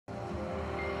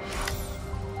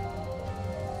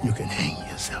You can hang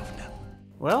yourself now.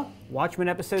 Well, Watchmen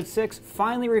Episode 6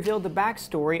 finally revealed the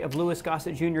backstory of Louis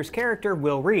Gossett Jr.'s character,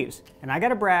 Will Reeves. And I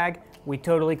gotta brag, we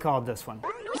totally called this one.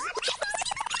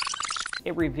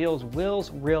 It reveals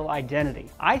Will's real identity.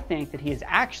 I think that he is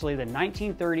actually the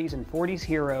 1930s and 40s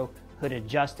hero, Hooded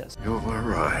Justice. You're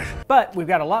right. But we've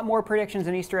got a lot more predictions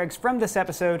and Easter eggs from this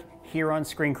episode here on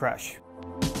Screen Crush.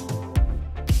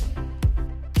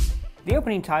 The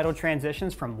opening title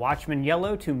transitions from Watchmen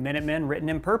yellow to Minutemen written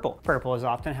in purple. Purple is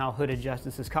often how Hooded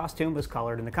Justice's costume was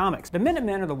colored in the comics. The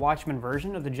Minutemen are the Watchmen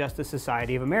version of the Justice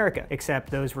Society of America,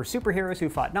 except those were superheroes who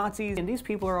fought Nazis, and these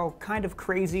people are all kind of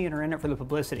crazy and are in it for the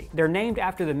publicity. They're named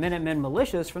after the Minutemen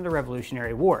militias from the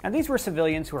Revolutionary War. Now these were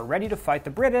civilians who were ready to fight the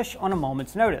British on a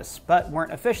moment's notice, but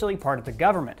weren't officially part of the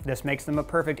government. This makes them a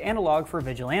perfect analog for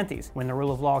vigilantes. When the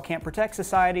rule of law can't protect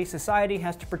society, society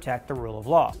has to protect the rule of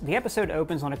law. The episode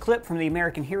opens on a clip from the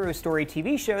American Hero Story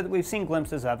TV show that we've seen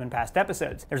glimpses of in past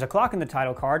episodes. There's a clock in the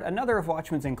title card, another of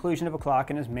Watchmen's inclusion of a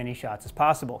clock in as many shots as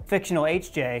possible. Fictional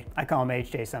HJ, I call him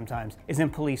HJ sometimes, is in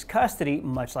police custody,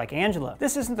 much like Angela.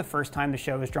 This isn't the first time the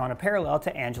show has drawn a parallel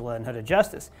to Angela and Hooded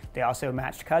Justice. They also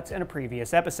matched cuts in a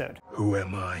previous episode. Who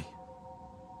am I?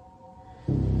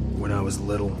 When I was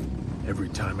little, every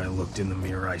time I looked in the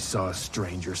mirror, I saw a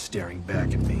stranger staring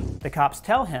back at me. The cops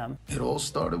tell him, "It all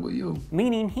started with you."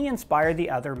 Meaning he inspired the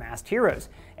other masked heroes.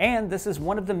 And this is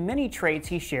one of the many traits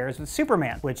he shares with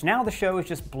Superman, which now the show is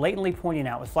just blatantly pointing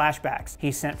out with flashbacks.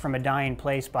 He's sent from a dying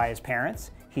place by his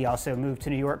parents. He also moved to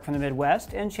New York from the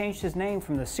Midwest and changed his name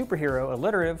from the superhero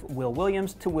alliterative Will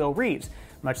Williams to Will Reeves,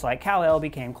 much like Kal-El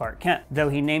became Clark Kent. Though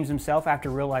he names himself after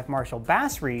real-life Marshal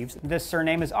Bass Reeves, this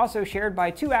surname is also shared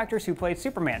by two actors who played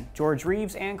Superman, George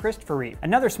Reeves and Christopher Reeve.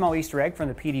 Another small Easter egg from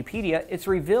the PDpedia, it's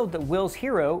revealed that Will's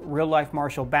hero, real-life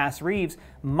Marshal Bass Reeves,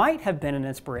 might have been an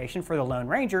inspiration for the Lone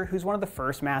Ranger, who's one of the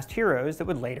first masked heroes that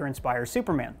would later inspire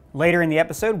Superman. Later in the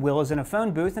episode, Will is in a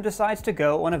phone booth and decides to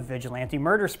go on a vigilante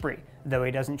murder spree. Though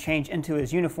he doesn't change into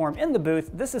his uniform in the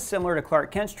booth, this is similar to Clark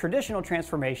Kent's traditional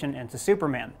transformation into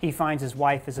Superman. He finds his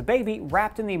wife as a baby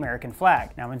wrapped in the American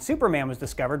flag. Now when Superman was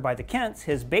discovered by the Kents,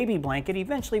 his baby blanket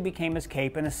eventually became his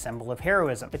cape and a symbol of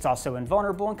heroism. It's also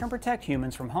invulnerable and can protect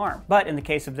humans from harm. But in the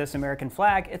case of this American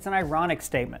flag, it's an ironic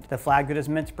statement. The flag that is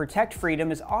meant to protect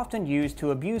freedom is often used to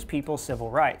abuse people's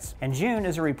civil rights. And June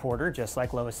is a reporter just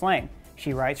like Lois Lane.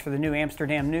 She writes for the New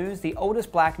Amsterdam News, the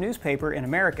oldest black newspaper in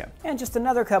America. And just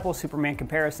another couple Superman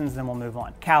comparisons, then we'll move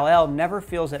on. Kal-El never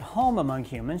feels at home among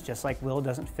humans, just like Will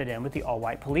doesn't fit in with the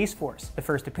all-white police force. The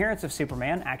first appearance of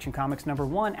Superman, Action Comics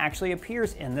 #1, actually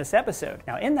appears in this episode.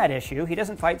 Now in that issue, he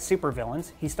doesn't fight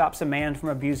supervillains, he stops a man from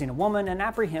abusing a woman and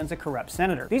apprehends a corrupt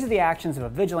senator. These are the actions of a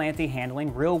vigilante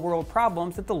handling real-world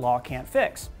problems that the law can't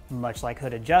fix, much like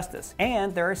Hooded Justice.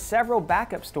 And there are several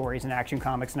backup stories in Action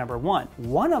Comics #1.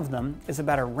 One of them is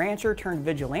about a rancher turned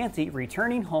vigilante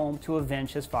returning home to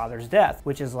avenge his father's death,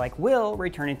 which is like Will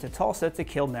returning to Tulsa to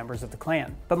kill members of the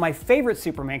Klan. But my favorite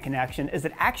Superman connection is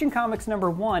that Action Comics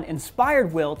 #1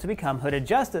 inspired Will to become Hooded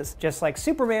Justice, just like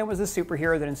Superman was the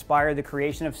superhero that inspired the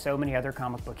creation of so many other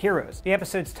comic book heroes. The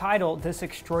episode's title, This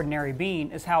Extraordinary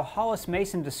Being, is how Hollis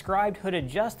Mason described Hooded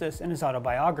Justice in his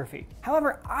autobiography.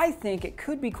 However, I think it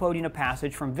could be quoting a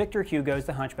passage from Victor Hugo's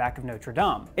The Hunchback of Notre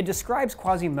Dame. It describes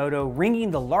Quasimodo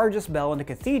ringing the largest bell in the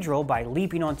cathedral by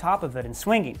leaping on top of it and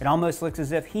swinging. It almost looks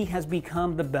as if he has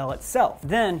become the bell itself.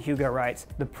 Then, Hugo writes,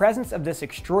 the presence of this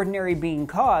extraordinary being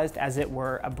caused, as it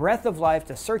were, a breath of life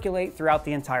to circulate throughout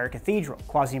the entire cathedral.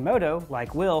 Quasimodo,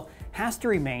 like Will, has to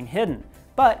remain hidden.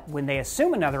 But when they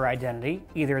assume another identity,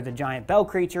 either the giant bell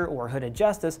creature or Hooded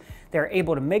Justice, they're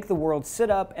able to make the world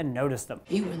sit up and notice them.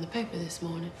 You were in the paper this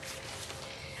morning,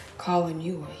 calling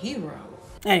you a hero.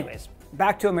 Anyways,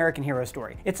 back to American Hero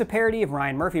Story. It's a parody of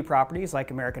Ryan Murphy properties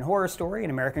like American Horror Story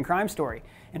and American Crime Story.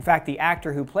 In fact, the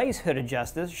actor who plays Hooded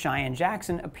Justice, Cheyenne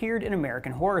Jackson, appeared in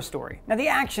American Horror Story. Now the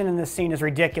action in this scene is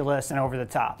ridiculous and over the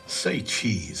top. Say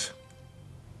cheese.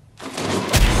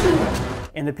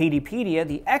 In the PDpedia,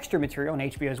 the extra material on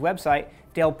HBO's website,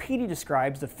 Dale Petey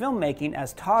describes the filmmaking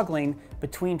as toggling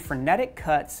between frenetic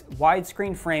cuts,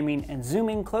 widescreen framing, and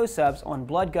zooming close-ups on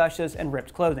blood gushes and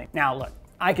ripped clothing. Now look,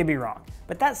 I could be wrong,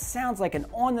 but that sounds like an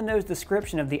on-the-nose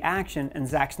description of the action in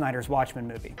Zack Snyder's Watchmen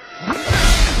movie.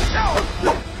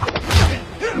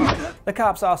 The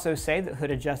cops also say that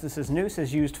Hooded Justice's noose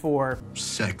is used for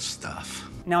sex stuff.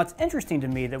 Now it's interesting to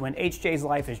me that when HJ's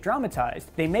life is dramatized,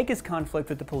 they make his conflict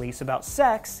with the police about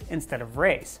sex instead of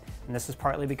race. and this is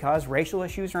partly because racial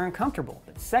issues are uncomfortable,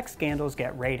 but sex scandals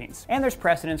get ratings. And there's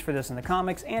precedence for this in the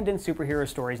comics and in superhero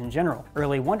stories in general.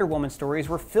 Early Wonder Woman stories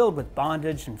were filled with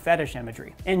bondage and fetish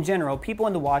imagery. In general, people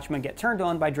in the Watchmen get turned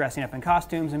on by dressing up in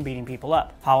costumes and beating people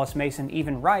up. Hollis Mason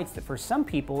even writes that for some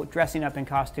people, dressing up in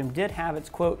costume did have its,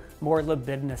 quote, more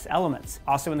libidinous elements.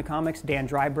 Also in the comics, Dan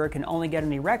Dryberg can only get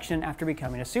an erection after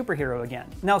becoming a superhero again.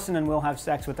 Nelson and Will have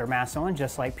sex with their masks on,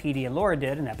 just like Petey and Laura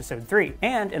did in episode 3.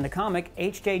 And in the comic,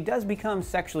 HJ does become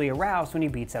sexually aroused when he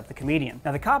beats up the comedian.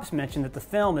 Now the cops mention that the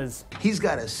film is... He's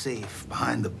got a safe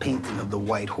behind the painting of the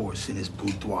white horse in his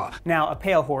boudoir. Now, a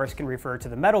pale horse can refer to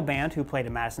the metal band who played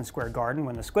in Madison Square Garden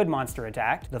when the Squid Monster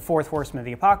attacked, the fourth horseman of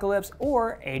the apocalypse,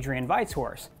 or Adrian Veidt's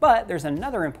horse. But there's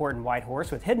another important white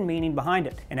horse with hidden meaning behind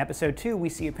it. In episode 2, we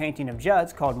see a painting of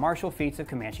Judd's called Martial Feats of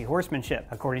Comanche Horsemanship.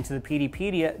 According to the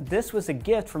PDpedia, this was a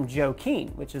gift from Joe Keene,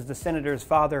 which is the senator's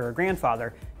father or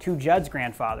grandfather, to Judd's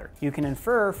grandfather. You can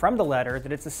infer from the letter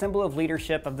that it's a symbol of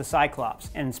leadership of the Cyclops.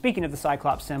 And speaking of the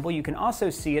Cyclops symbol, you can also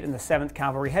see it in the 7th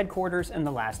Cavalry headquarters in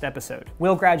the last episode.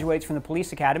 Will graduates from the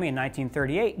police academy in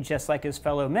 1938, just like his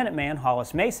fellow Minuteman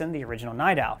Hollis Mason, the original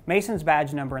Night Owl. Mason's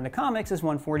badge number in the comics is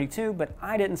 142, but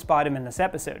I didn't spot him in this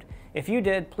episode. If you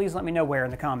did, please let me know where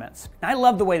in the comments. I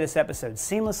love the way this episode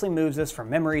seamlessly moves us from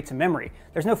memory to memory.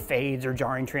 There's no fades or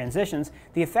jarring transitions.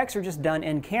 The effects are just done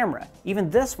in camera. Even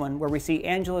this one, where we see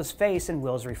Angela's face and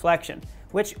Will's reflection,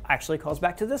 which actually calls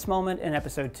back to this moment in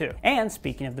episode 2. And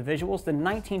speaking of the visuals, the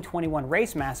 1921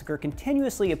 race massacre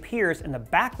continuously appears in the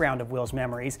background of Will's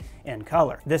memories in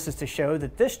color. This is to show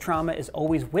that this trauma is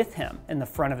always with him in the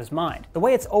front of his mind. The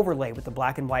way it's overlaid with the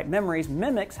black and white memories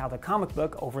mimics how the comic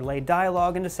book overlaid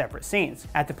dialogue into separate scenes.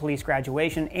 At the police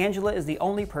graduation, Angela is the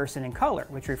only person in color,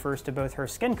 which refers to both her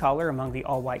skin color among the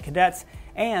all-white cadets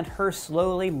and her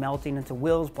slowly melting into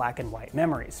Will's black and white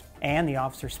memories. And the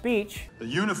officer's speech, "The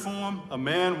uniform a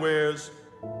man wears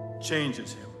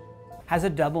changes him," has a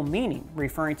double meaning,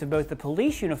 referring to both the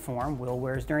police uniform Will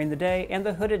wears during the day and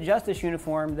the hooded justice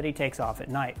uniform that he takes off at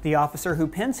night. The officer who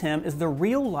pins him is the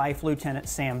real-life Lieutenant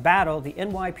Sam Battle, the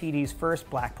NYPD's first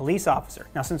black police officer.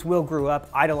 Now, since Will grew up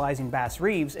idolizing Bass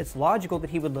Reeves, it's logical that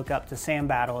he would look up to Sam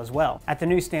Battle as well. At the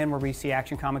newsstand where we see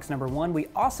Action Comics #1, we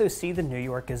also see the New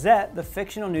York Gazette, the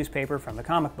fictional newspaper from the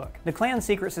comic book. The Klan's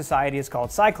secret society is called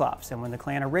Cyclops, and when the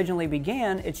Klan originally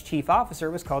began, its chief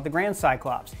officer was called the Grand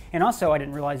Cyclops. And also, I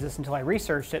didn't realize this until I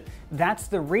researched it, that's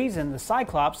the reason the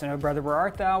Cyclops and O Brother Where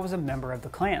Art Thou was a member of the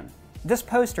Klan. This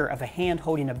poster of a hand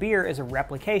holding a beer is a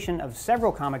replication of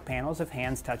several comic panels of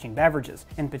hands touching beverages.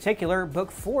 In particular, book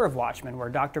 4 of Watchmen, where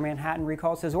Dr. Manhattan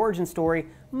recalls his origin story,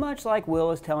 much like Will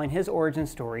is telling his origin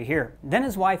story here. Then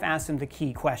his wife asks him the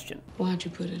key question. Why'd you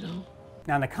put it on?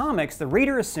 Now in the comics, the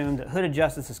reader assumed that Hooded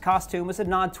Justice's costume was a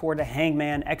nod toward a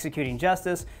hangman executing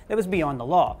justice that was beyond the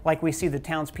law, like we see the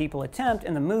townspeople attempt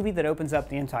in the movie that opens up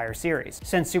the entire series.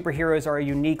 Since superheroes are a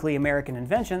uniquely American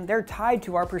invention, they're tied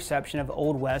to our perception of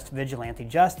Old West vigilante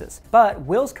justice. But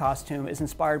Will's costume is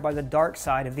inspired by the dark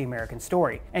side of the American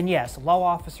story. And yes, law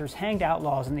officers hanged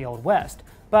outlaws in the Old West,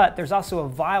 but there's also a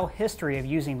vile history of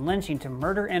using lynching to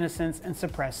murder innocents and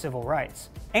suppress civil rights.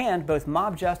 And both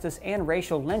mob justice and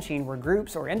racial lynching were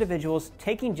groups or individuals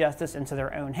taking justice into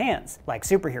their own hands, like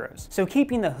superheroes. So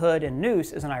keeping the hood and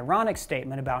noose is an ironic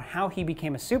statement about how he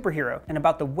became a superhero and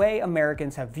about the way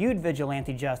Americans have viewed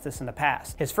vigilante justice in the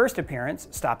past. His first appearance,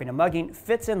 stopping a mugging,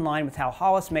 fits in line with how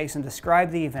Hollis Mason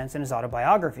described the events in his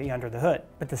autobiography, Under the Hood.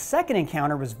 But the second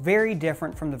encounter was very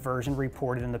different from the version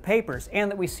reported in the papers and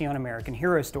that we see on American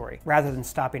Hero Story. Rather than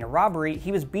stopping a robbery,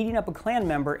 he was beating up a Klan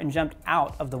member and jumped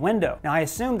out of the window. Now I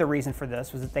assume the reason for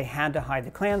this was that they had to hide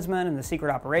the Klansman and the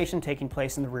secret operation taking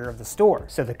place in the rear of the store.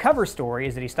 So the cover story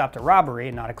is that he stopped a robbery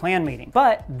and not a Klan meeting.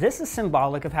 But this is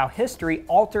symbolic of how history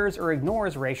alters or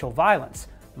ignores racial violence,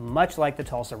 much like the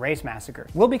Tulsa Race Massacre.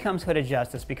 Will becomes Hooded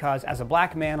Justice because, as a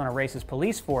black man on a racist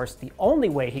police force, the only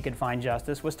way he could find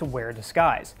justice was to wear a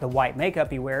disguise. The white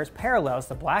makeup he wears parallels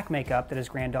the black makeup that his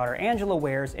granddaughter Angela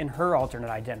wears in her alternate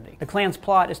identity. The Klan's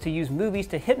plot is to use movies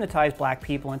to hypnotize black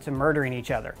people into murdering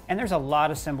each other, and there's a lot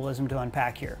of symbolism to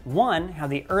unpack here. One, how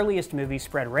the earliest movies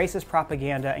spread racist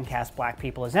propaganda and cast black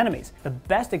people as enemies. The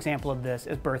best example of this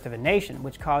is Birth of a Nation,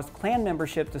 which caused Klan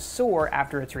membership to soar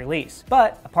after its release.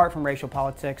 But apart from racial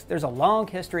politics, there's a long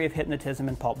history of hypnotism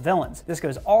in pulp villains. This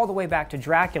goes all the way back to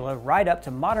Dracula, right up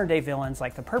to modern-day villains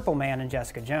like the Purple Man and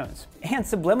Jessica Jones. And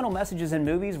subliminal messages in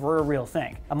movies were a real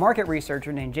thing. A market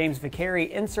researcher named James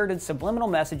Vicari inserted subliminal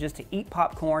messages to eat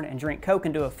popcorn and drink Coke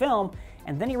into a film,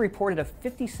 and then he reported a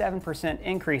 57%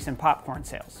 increase in popcorn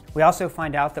sales. We also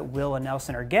find out that Will and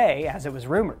Nelson are gay, as it was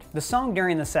rumored. The song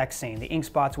during the sex scene, The Ink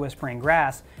Spots Whispering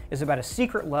Grass, is about a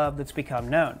secret love that's become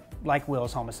known. like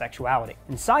Will's homosexuality.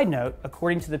 And side note,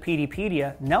 according to the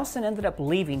PDpedia, Nelson ended up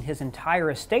leaving his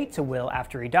entire estate to Will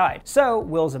after he died. So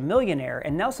Will's a millionaire,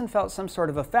 and Nelson felt some sort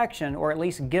of affection, or at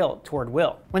least guilt, toward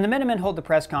Will. When the Minutemen hold the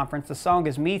press conference, the song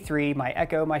is Me 3, My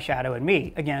Echo, My Shadow, and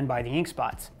Me, again by the Ink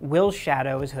Spots. Will's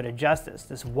shadow is Hooded Justice,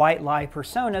 this white lie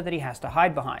persona that he has to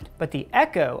hide behind. But the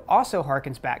echo also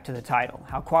harkens back to the title,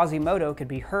 how Quasimodo could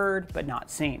be heard but not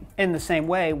seen. In the same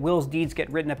way, Will's deeds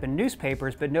get written up in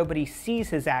newspapers, but nobody sees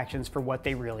his actions for what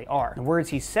they really are. The words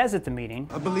he says at the meeting,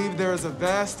 I believe there is a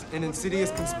vast and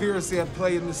insidious conspiracy at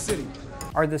play in the city,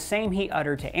 are the same he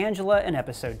uttered to Angela in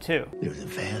episode 2. There's a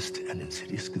vast and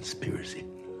insidious conspiracy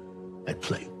at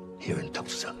play here in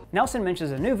Tulsa. Nelson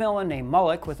mentions a new villain named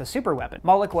Moloch with a super weapon.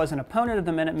 Moloch was an opponent of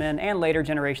the Minutemen and later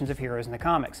generations of heroes in the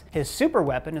comics. His super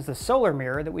weapon is the solar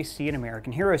mirror that we see in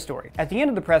American Hero Story. At the end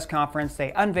of the press conference,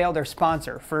 they unveil their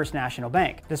sponsor, First National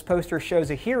Bank. This poster shows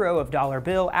a hero of Dollar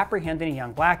Bill apprehending a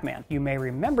young black man. You may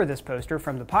remember this poster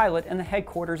from the pilot and the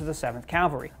headquarters of the 7th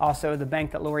Cavalry. Also, the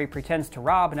bank that Laurie pretends to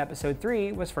rob in episode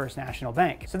 3 was First National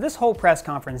Bank. So this whole press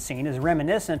conference scene is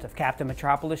reminiscent of Captain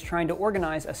Metropolis trying to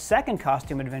organize a second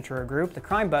costume adventurer group, the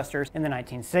Crime Busters, in the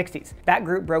 1960s. That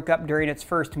group broke up during its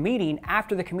first meeting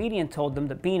after the comedian told them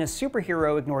that being a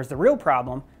superhero ignores the real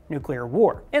problem, nuclear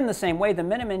war. In the same way, the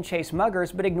Minutemen chase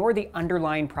muggers but ignore the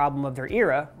underlying problem of their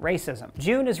era, racism.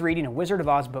 June is reading a Wizard of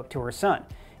Oz book to her son.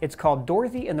 It's called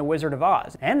Dorothy and the Wizard of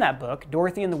Oz. In that book,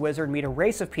 Dorothy and the Wizard meet a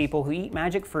race of people who eat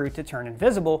magic fruit to turn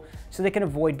invisible so they can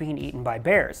avoid being eaten by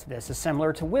bears. This is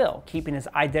similar to Will, keeping his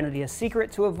identity a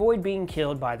secret to avoid being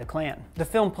killed by the Klan. The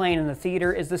film playing in the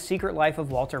theater is The Secret Life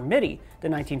of Walter Mitty, the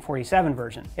 1947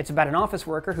 version. It's about an office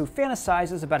worker who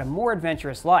fantasizes about a more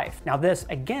adventurous life. Now this,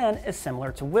 again, is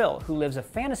similar to Will, who lives a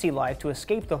fantasy life to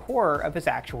escape the horror of his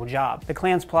actual job. The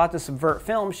Klan's plot to subvert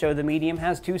film show the medium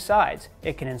has two sides.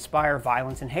 It can inspire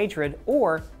violence and hatred,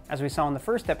 or, as we saw in the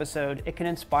first episode, it can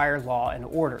inspire law and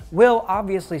order. Will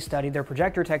obviously studied their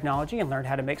projector technology and learned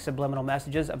how to make subliminal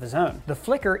messages of his own. The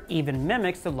flicker even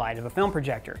mimics the light of a film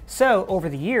projector. So, over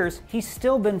the years, he's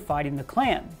still been fighting the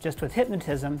Klan, just with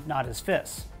hypnotism, not his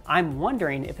fists. I'm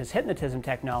wondering if his hypnotism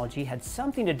technology had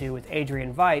something to do with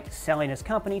Adrian Veidt selling his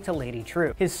company to Lady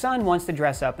True. His son wants to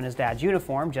dress up in his dad's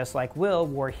uniform, just like Will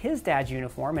wore his dad's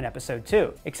uniform in episode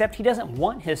 2. Except he doesn't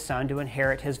want his son to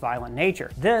inherit his violent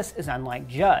nature. This is unlike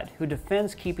Judd, who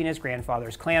defends keeping his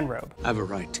grandfather's Klan robe. I have a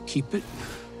right to keep it.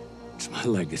 It's my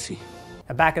legacy.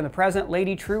 Back in the present,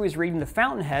 Lady True is reading The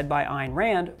Fountainhead by Ayn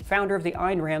Rand, founder of the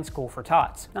Ayn Rand School for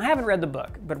Tots. Now, I haven't read the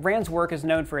book, but Rand's work is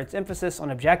known for its emphasis on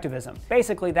objectivism.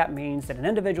 Basically, that means that an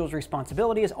individual's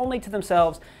responsibility is only to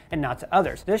themselves and not to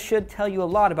others. This should tell you a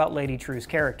lot about Lady True's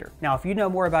character. Now, if you know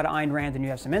more about Ayn Rand and you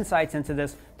have some insights into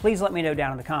this, please let me know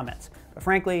down in the comments. But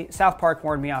frankly, South Park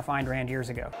warned me off Ayn Rand years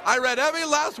ago. I read every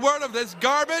last word of this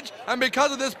garbage, and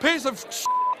because of this piece of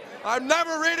I'm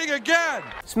never reading again!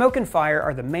 Smoke and fire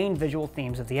are the main visual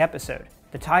themes of the episode.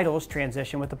 The titles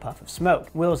transition with a puff of smoke.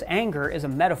 Will's anger is a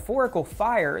metaphorical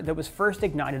fire that was first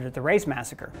ignited at the race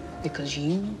massacre. Because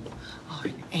you are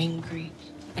an angry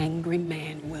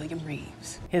man, William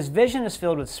Reeves. His vision is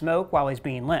filled with smoke while he's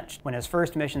being lynched. When his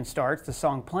first mission starts, the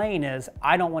song playing is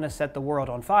I Don't Want to Set the World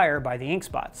on Fire by the Ink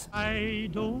Spots. I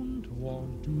don't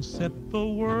want to set the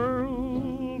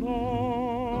world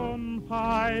on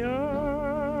fire.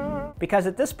 Because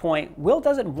at this point, Will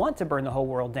doesn't want to burn the whole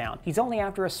world down. He's only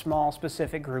after a small,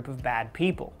 specific group of bad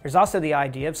people. There's also the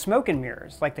idea of smoke and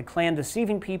mirrors, like the Klan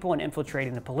deceiving people and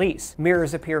infiltrating the police.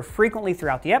 Mirrors appear frequently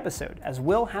throughout the episode, as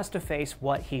Will has to face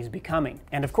what he's becoming.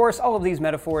 And of course, all of these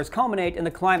metaphors culminate in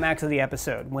the climax of the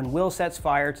episode, when Will sets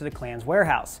fire to the Klan's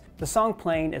warehouse. The song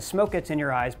playing is Smoke Gets in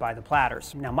Your Eyes by the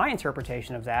Platters. Now, my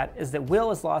interpretation of that is that Will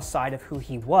has lost sight of who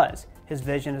he was. His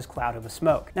vision is clouded with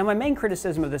smoke. Now, my main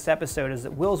criticism of this episode is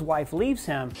that Will's wife leaves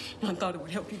him. I thought it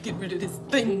would help you get rid of this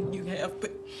thing you have,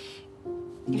 but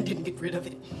you didn't get rid of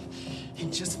it. You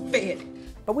just fed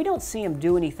it. But we don't see him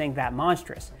do anything that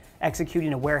monstrous.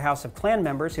 Executing a warehouse of Klan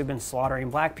members who've been slaughtering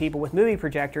black people with movie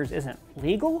projectors isn't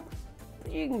legal.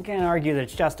 You can kind of argue that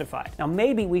it's justified. Now,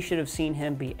 maybe we should have seen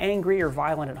him be angry or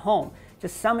violent at home.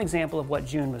 Just some example of what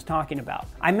June was talking about.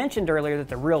 I mentioned earlier that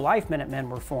the real-life Minutemen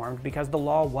were formed because the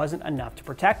law wasn't enough to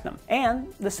protect them.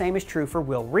 And the same is true for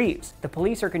Will Reeves. The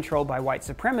police are controlled by white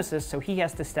supremacists, so he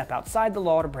has to step outside the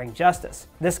law to bring justice.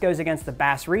 This goes against the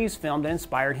Bass Reeves film that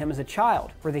inspired him as a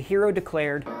child, where the hero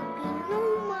declared, "No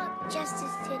more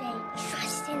justice today.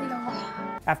 Trust in the law."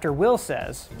 After Will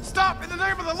says, Stop in the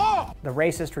name of the law! The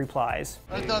racist replies,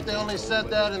 I thought they only said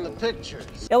that in the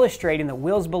pictures. Illustrating that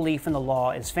Will's belief in the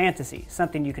law is fantasy,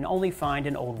 something you can only find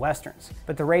in old westerns.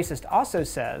 But the racist also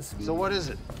says, So what is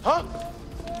it? Huh?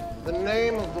 The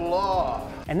name of the law.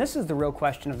 And this is the real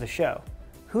question of the show.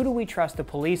 Who do we trust to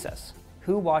police us?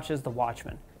 Who watches the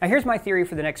Watchmen? Now here's my theory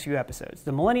for the next few episodes.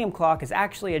 The Millennium Clock is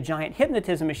actually a giant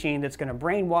hypnotism machine that's going to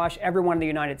brainwash everyone in the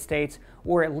United States,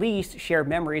 or at least share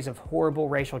memories of horrible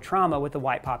racial trauma with the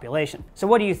white population. So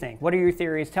what do you think? What are your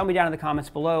theories? Tell me down in the comments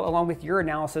below, along with your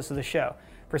analysis of the show.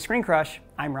 For Screen Crush,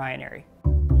 I'm Ryan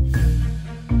Airy.